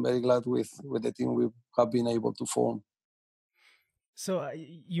 I'm very glad with the team we have been able to form. So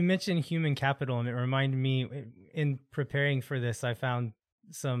you mentioned human capital, and it reminded me, in preparing for this, I found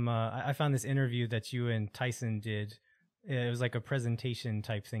this interview that you and Tyson did. It was like a presentation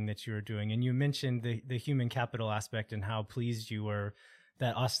type thing that you were doing, and you mentioned the human capital aspect and how pleased you were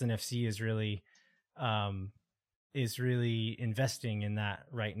that Austin FC is really investing in that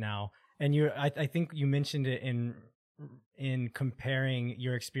right now. And I think you mentioned it in comparing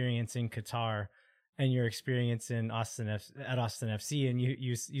your experience in Qatar and your experience at Austin FC, and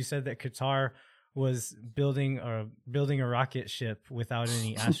you said that Qatar was building a rocket ship without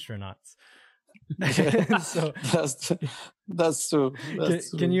any astronauts. So that's true.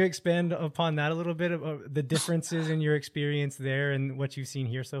 Can you expand upon that a little bit, of the differences in your experience there and what you've seen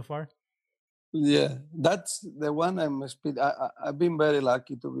here so far? Yeah, that's the one I've been very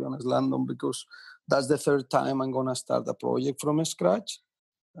lucky, to be honest, Landon, because that's the 3rd time I'm gonna start a project from scratch.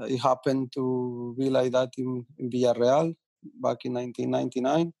 It happened to be like that in Villarreal back in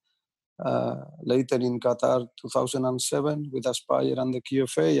 1999. Later in Qatar, 2007, with Aspire and the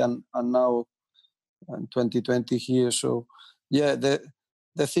QFA, and now in 2020 here. So, yeah,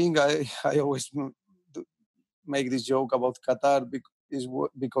 the thing I always make this joke about Qatar is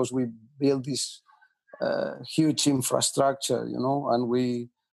because we build this huge infrastructure, and we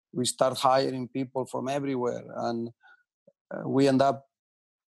start hiring people from everywhere, and we end up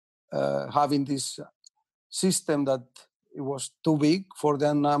having this system that it was too big for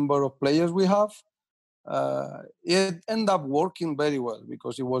the number of players we have. It ended up working very well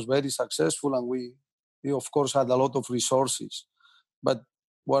because it was very successful, and we of course had a lot of resources. But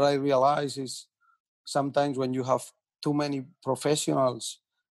what I realized is sometimes when you have too many professionals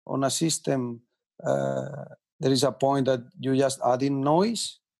on a system, there is a point that you just add in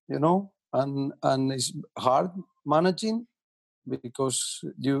noise, and it's hard managing because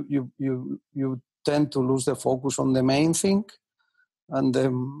you tend to lose the focus on the main thing, and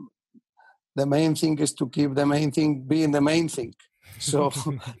the main thing is to keep the main thing being the main thing. So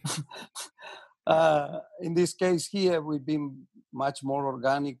in this case here, we've been much more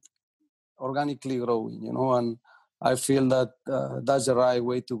organically growing, and I feel that that's the right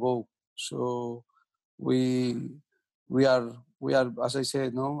way to go. So we are, as I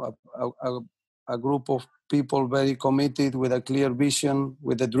said, a group of people very committed with a clear vision,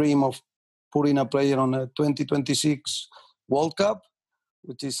 with the dream of putting a player on a 2026 World Cup,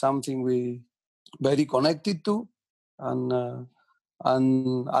 which is something we very connected to, and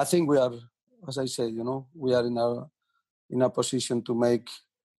I think we are, as I said, we are in a position to make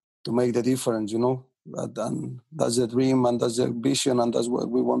the difference, and that's the dream, and that's the vision, and that's what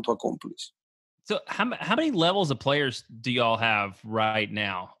we want to accomplish. So how many levels of players do y'all have right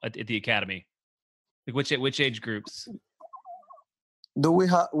now at the academy? Like which age groups? Do we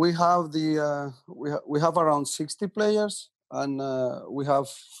have we have around 60 players, and we have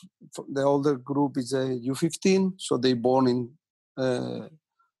the older group is a U15, so they born in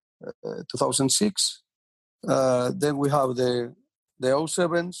 2006. Then we have the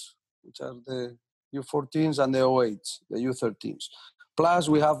O7s, which are the U14s, and the O8s, the U13s. Plus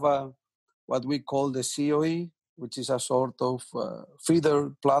we have what we call the COE, which is a sort of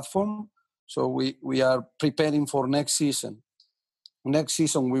feeder platform. So we are preparing for next season. Next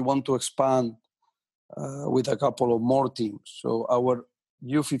season, we want to expand with a couple of more teams. So our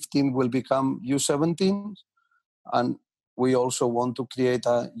U15 will become U17, and we also want to create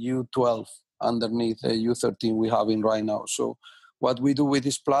a U12 underneath the U13 we have in right now. So what we do with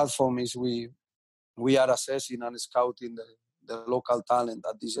this platform is we are assessing and scouting the local talent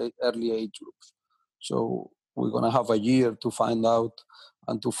at these early age groups. So we're going to have a year to find out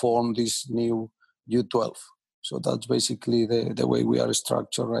and to form this new U12. So that's basically the way we are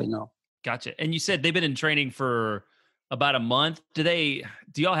structured right now. Gotcha. And you said they've been in training for about a month. Do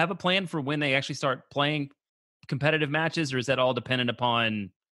y'all have a plan for when they actually start playing competitive matches, or is that all dependent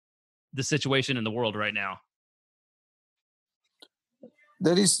upon the situation in the world right now?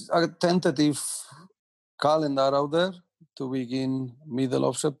 There is a tentative calendar out there to begin middle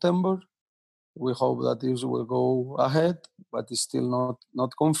of September. We hope that this will go ahead, but it's still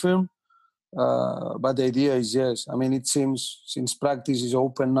not confirmed. But the idea is yes. I mean, it seems since practice is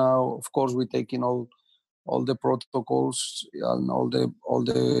open now, of course we're taking all the protocols and all the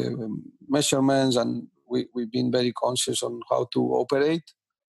measurements, and we've been very conscious on how to operate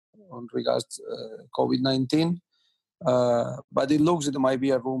on regards COVID-19. But it looks there might be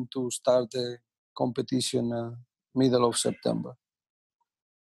a room to start the competition middle of September.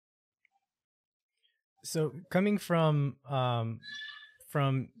 So coming from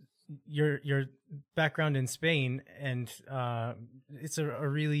your background in Spain, and it's a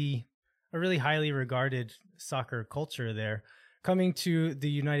really highly regarded soccer culture there. Coming to the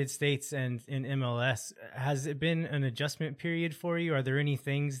United States and in MLS, has it been an adjustment period for you? Are there any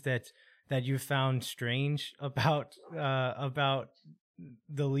things that you found strange about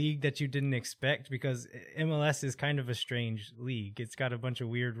the league that you didn't expect? Because MLS is kind of a strange league. It's got a bunch of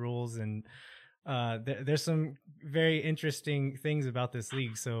weird rules, and there's some very interesting things about this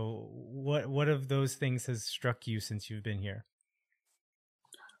league. So what of those things has struck you since you've been here?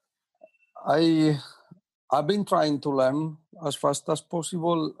 I've been trying to learn as fast as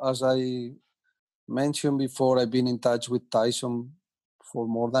possible. As I mentioned before, I've been in touch with Tyson for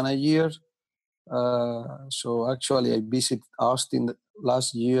more than a year. So actually I visited Austin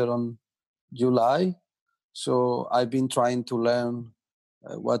last year on July. So I've been trying to learn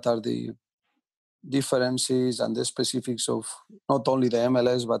what are the differences and the specifics of not only the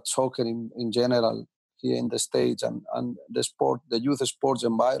MLS, but soccer in general here in the States, and the youth sports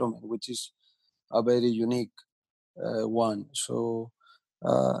environment, which is a very unique one. So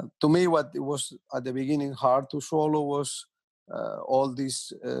to me, what it was at the beginning hard to swallow was all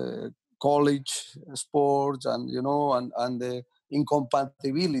these college sports and the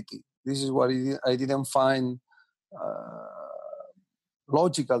incompatibility. This is what I didn't find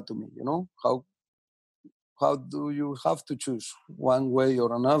logical to me. How do you have to choose one way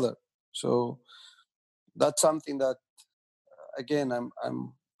or another? So that's something that, again,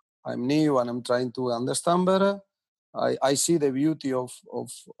 I'm new and I'm trying to understand better. I see the beauty of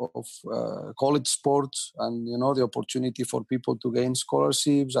college sports, and the opportunity for people to gain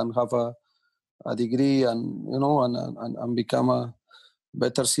scholarships and have a degree, and and become a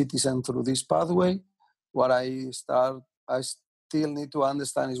better citizen through this pathway. What I still need to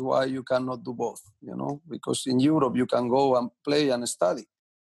understand is why you cannot do both. Because in Europe you can go and play and study.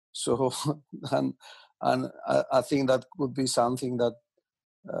 So and I think that could be something that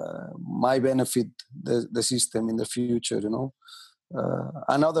might benefit the system in the future.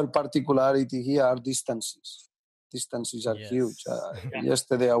 Another particularity here are distances. Distances are huge.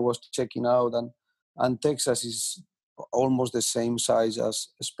 Yesterday I was checking out, and Texas is almost the same size as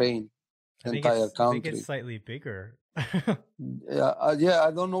Spain, the entire country. I think it's slightly bigger. Yeah,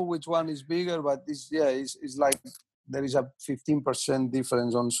 I don't know which one is bigger, but it's like there is a 15%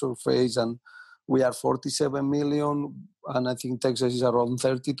 difference on surface, and we are 47 million, and I think Texas is around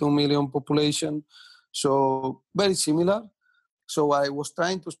 32 million population. So very similar. So I was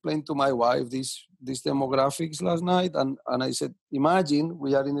trying to explain to my wife these demographics last night, and I said, imagine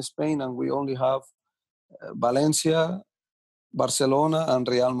we are in Spain and we only have Valencia, Barcelona, and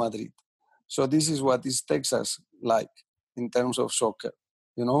Real Madrid. So this is what is Texas like in terms of soccer.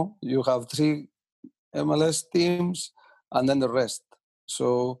 You have 3 MLS teams and then the rest.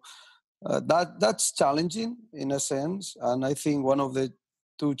 So that's challenging in a sense. And I think one of the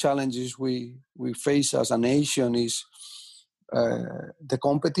 2 challenges we face as a nation is the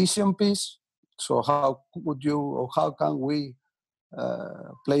competition piece. So how can we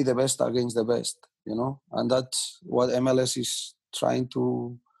play the best against the best? And that's what MLS is trying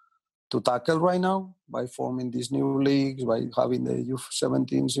to tackle right now by forming these new leagues, by having the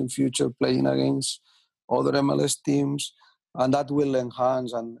U17s in future playing against other MLS teams, and that will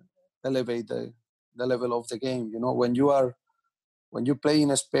enhance and elevate the level of the game. When you play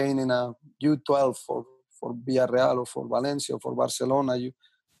in Spain in a U12 for Villarreal or for Valencia or for Barcelona,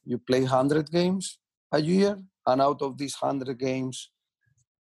 you play 100 games a year, and out of these 100 games,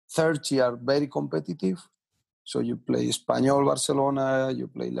 30 are very competitive. So you play Espanyol Barcelona, you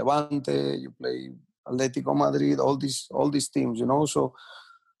play Levante, you play Atletico Madrid, all these teams, So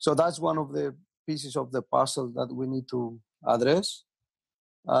that's one of the pieces of the puzzle that we need to address.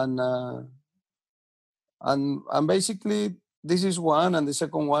 And basically this is one, and the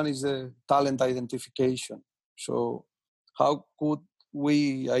second one is the talent identification. So how could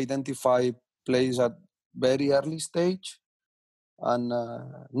we identify players at very early stage and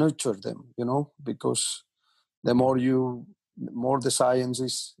nurture them, because the more the science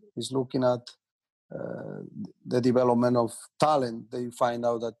is looking at the development of talent, they find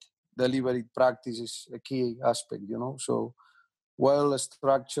out that deliberate practice is a key aspect, So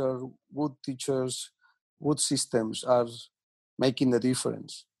well-structured, good teachers, good systems are making the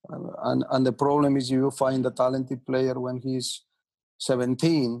difference. And the problem is you find a talented player when he's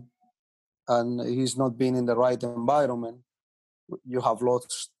 17 and he's not been in the right environment. You have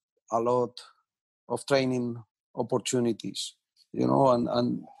lost a lot of training opportunities,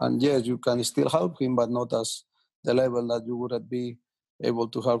 and yes, you can still help him, but not as the level that you would be able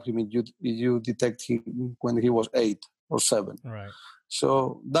to help him if you detect him when he was 8 or 7. Right.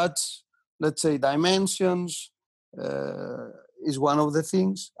 So that's, let's say, dimensions is one of the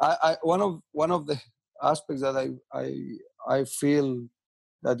things. One of the aspects that I feel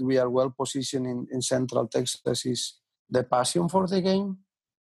that we are well positioned in Central Texas is the passion for the game,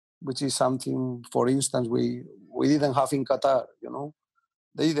 which is something, for instance, we didn't have in Qatar.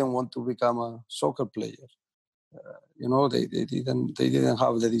 They didn't want to become a soccer player. They didn't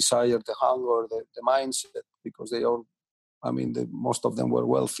have the desire, the hunger, the mindset, because they all, most of them were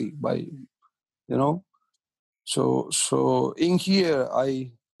wealthy So in here,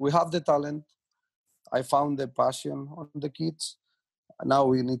 we have the talent. I found the passion on the kids. Now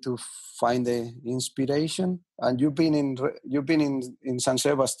we need to find the inspiration. And you've been in San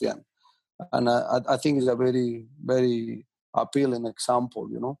Sebastian, and I think it's a very, very appealing example.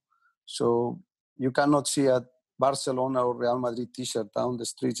 So you cannot see a Barcelona or Real Madrid t-shirt down the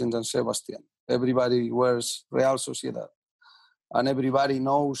streets in San Sebastian. Everybody wears Real Sociedad, and everybody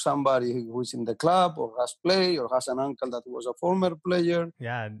knows somebody who's in the club or has played or has an uncle that was a former player.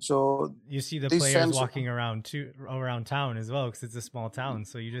 Yeah. So you see the players walking around town as well, because it's a small town.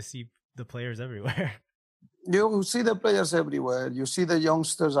 So you just see the players everywhere. You see the players everywhere. You see the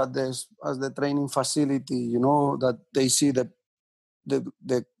youngsters at the training facility. That they see the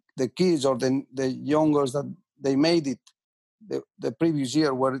kids or the youngers that they made it the previous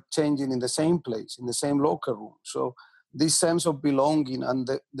year were changing in the same place, in the same locker room. So this sense of belonging and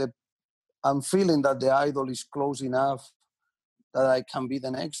I'm feeling that the idol is close enough that I can be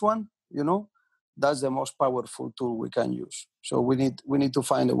the next one, that's the most powerful tool we can use. So we need to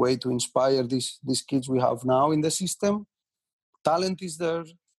find a way to inspire these kids we have now in the system. Talent is there,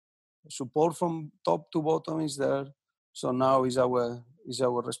 support from top to bottom is there. So now is our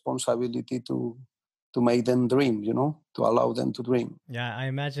responsibility to make them dream, to allow them to dream. Yeah, I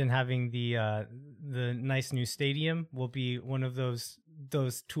imagine having the nice new stadium will be one of those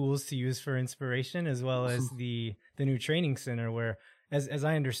tools to use for inspiration, as well as the new training center where, as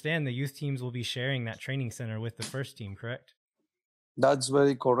I understand, the youth teams will be sharing that training center with the first team, correct? That's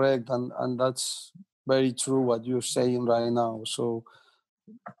very correct, and that's very true what you're saying right now. So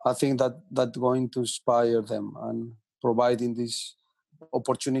I think that's going to inspire them and providing this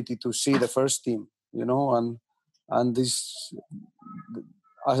opportunity to see the first team, and this,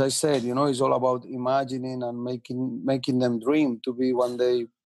 as I said, it's all about imagining and making them dream to be one day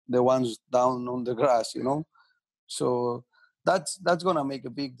the ones down on the grass, So that's gonna make a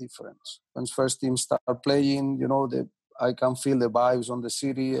big difference when first team start playing. I can feel the vibes on the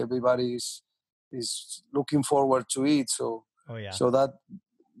city. Everybody is looking forward to it. So so that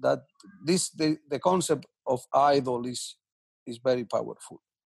the concept of idol is very powerful,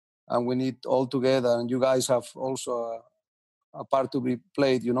 and we need all together. And you guys have also a part to be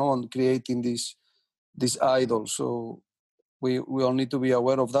played, on creating this idol. So we all need to be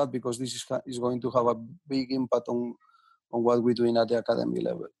aware of that, because this is going to have a big impact on what we're doing at the academy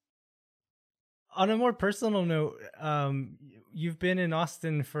level. On a more personal note, you've been in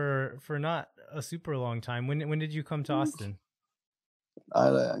Austin for not a super long time. When did you come to Austin?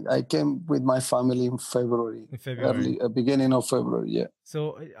 I came with my family in February. Beginning of February, yeah.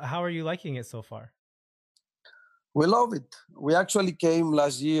 So how are you liking it so far? We love it. We actually came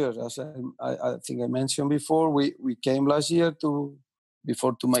last year, as I think I mentioned before. We came last year to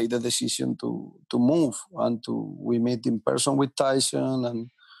make the decision to move, and we meet in person with Tyson,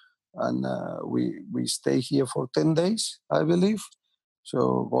 and we stay here for 10 days, I believe.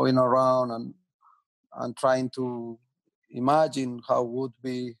 So going around and trying to imagine how would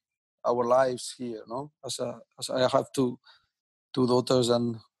be our lives here, as I have two daughters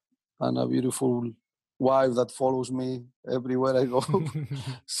and a beautiful wife that follows me everywhere I go.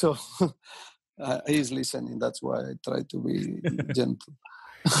 So he's listening. That's why I try to be gentle.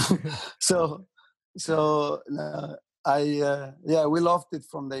 We loved it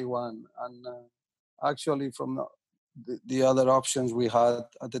from day one, and actually from the other options we had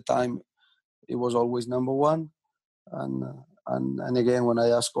at the time, it was always number one. And again, when I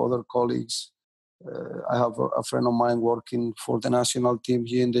ask other colleagues, I have a friend of mine working for the national team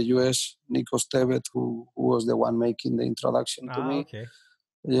here in the US, Nico Stevet, who was the one making the introduction to me. Okay.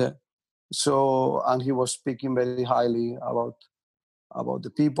 Yeah. So, and he was speaking very highly about the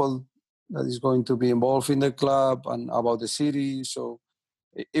people that is going to be involved in the club and about the city. So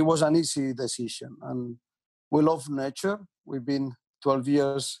it was an easy decision. And we love nature. We've been 12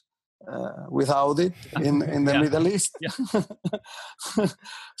 years without it in the Middle East. Yeah.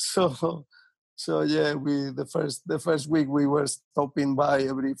 So yeah, the first week we were stopping by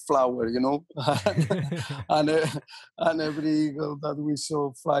every flower, and every eagle that we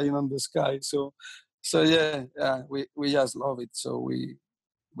saw flying on the sky. So yeah, we just love it. So we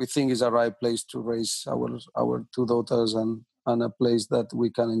think it's a right place to raise our two daughters, and a place that we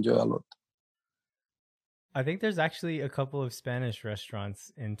can enjoy a lot. I think there's actually a couple of Spanish restaurants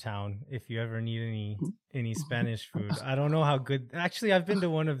in town if you ever need any Spanish food. I don't know how good. Actually, I've been to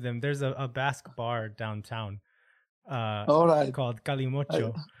one of them. There's a Basque bar downtown all right. called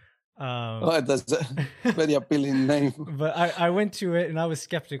Calimocho. That's a very appealing name. But I went to it and I was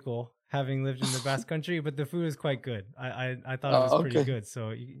skeptical, having lived in the Basque country, but the food is quite good. I thought it was pretty good.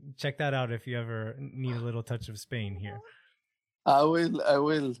 So check that out if you ever need a little touch of Spain here. I will.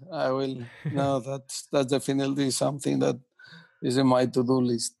 No, that's definitely something that is in my to-do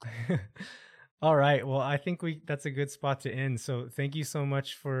list. All right. Well, I think that's a good spot to end. So thank you so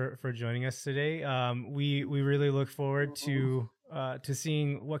much for joining us today. We really look forward to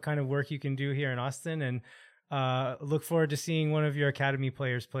seeing what kind of work you can do here in Austin, and look forward to seeing one of your academy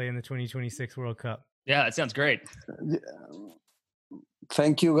players play in the 2026 World Cup. Yeah, that sounds great.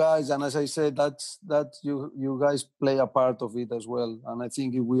 Thank you, guys. And as I said, that's you guys play a part of it as well. And I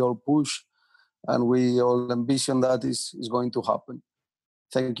think if we all push and we all envision that is going to happen.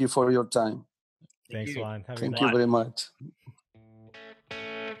 Thank you for your time. Thanks, Juan. Thank you very much.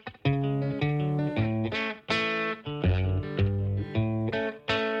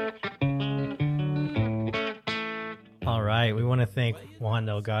 All right. We want to thank Juan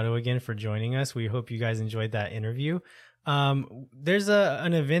Delgado again for joining us. We hope you guys enjoyed that interview. There's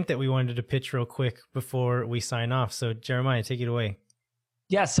an event that we wanted to pitch real quick before we sign off. So Jeremiah, take it away.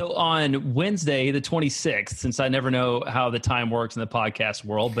 Yeah. So on Wednesday, the 26th, since I never know how the time works in the podcast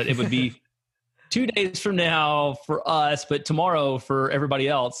world, but it would be 2 days from now for us, but tomorrow for everybody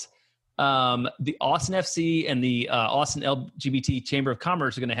else. The Austin FC and the Austin LGBT Chamber of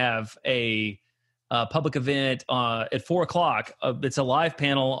Commerce are going to have a public event at 4:00. It's a live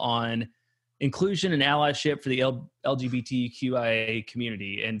panel on inclusion and allyship for the LGBTQIA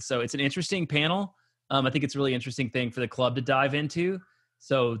community. And so it's an interesting panel. I think it's a really interesting thing for the club to dive into.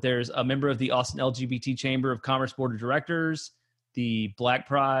 So there's a member of the Austin LGBT Chamber of Commerce Board of Directors, the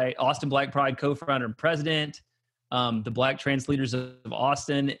Austin Black Pride co-founder and president, the Black Trans Leaders of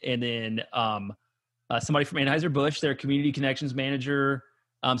Austin, and then somebody from Anheuser-Busch, their community connections manager.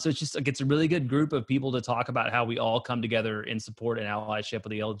 So it's a really good group of people to talk about how we all come together in support and allyship of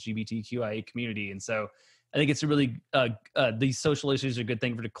the LGBTQIA community. And so I think it's a really, these social issues are a good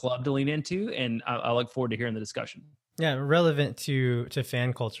thing for the club to lean into. And I look forward to hearing the discussion. Yeah, relevant to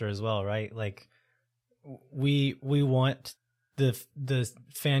fan culture as well, right? Like we want the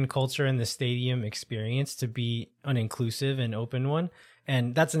fan culture and the stadium experience to be an inclusive and open one.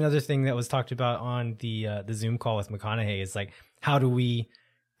 And that's another thing that was talked about on the Zoom call with McConaughey is like, how do we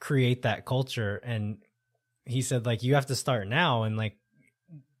create that culture? And he said, like, you have to start now. And like,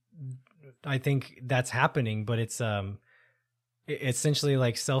 I think that's happening, but it's essentially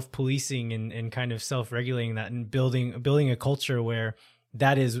like self-policing and kind of self-regulating that and building a culture where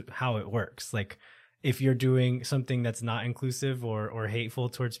that is how it works. Like if you're doing something that's not inclusive or hateful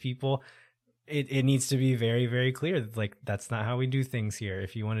towards people, it needs to be very, very clear that like, that's not how we do things here.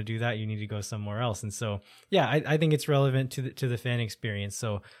 If you want to do that, you need to go somewhere else. And so, yeah, I think it's relevant to the fan experience.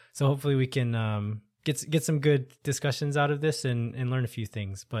 So hopefully we can get some good discussions out of this and learn a few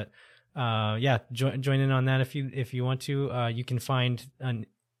things, but join in on that if you want to. You can find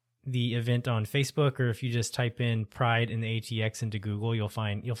the event on Facebook, or if you just type in Pride in the ATX into Google, you'll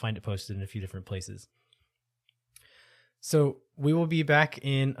find it posted in a few different places. So we will be back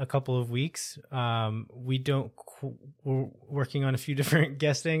in a couple of weeks. We're working on a few different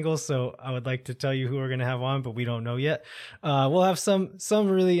guest angles, so I would like to tell you who we're going to have on, but we don't know yet. We'll have some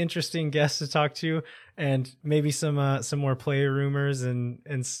really interesting guests to talk to, and maybe some more player rumors and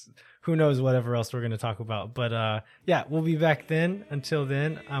who knows whatever else we're going to talk about. But we'll be back then. Until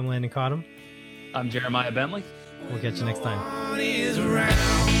then, I'm Landon Cottom. I'm Jeremiah Bentley. We'll catch you next time.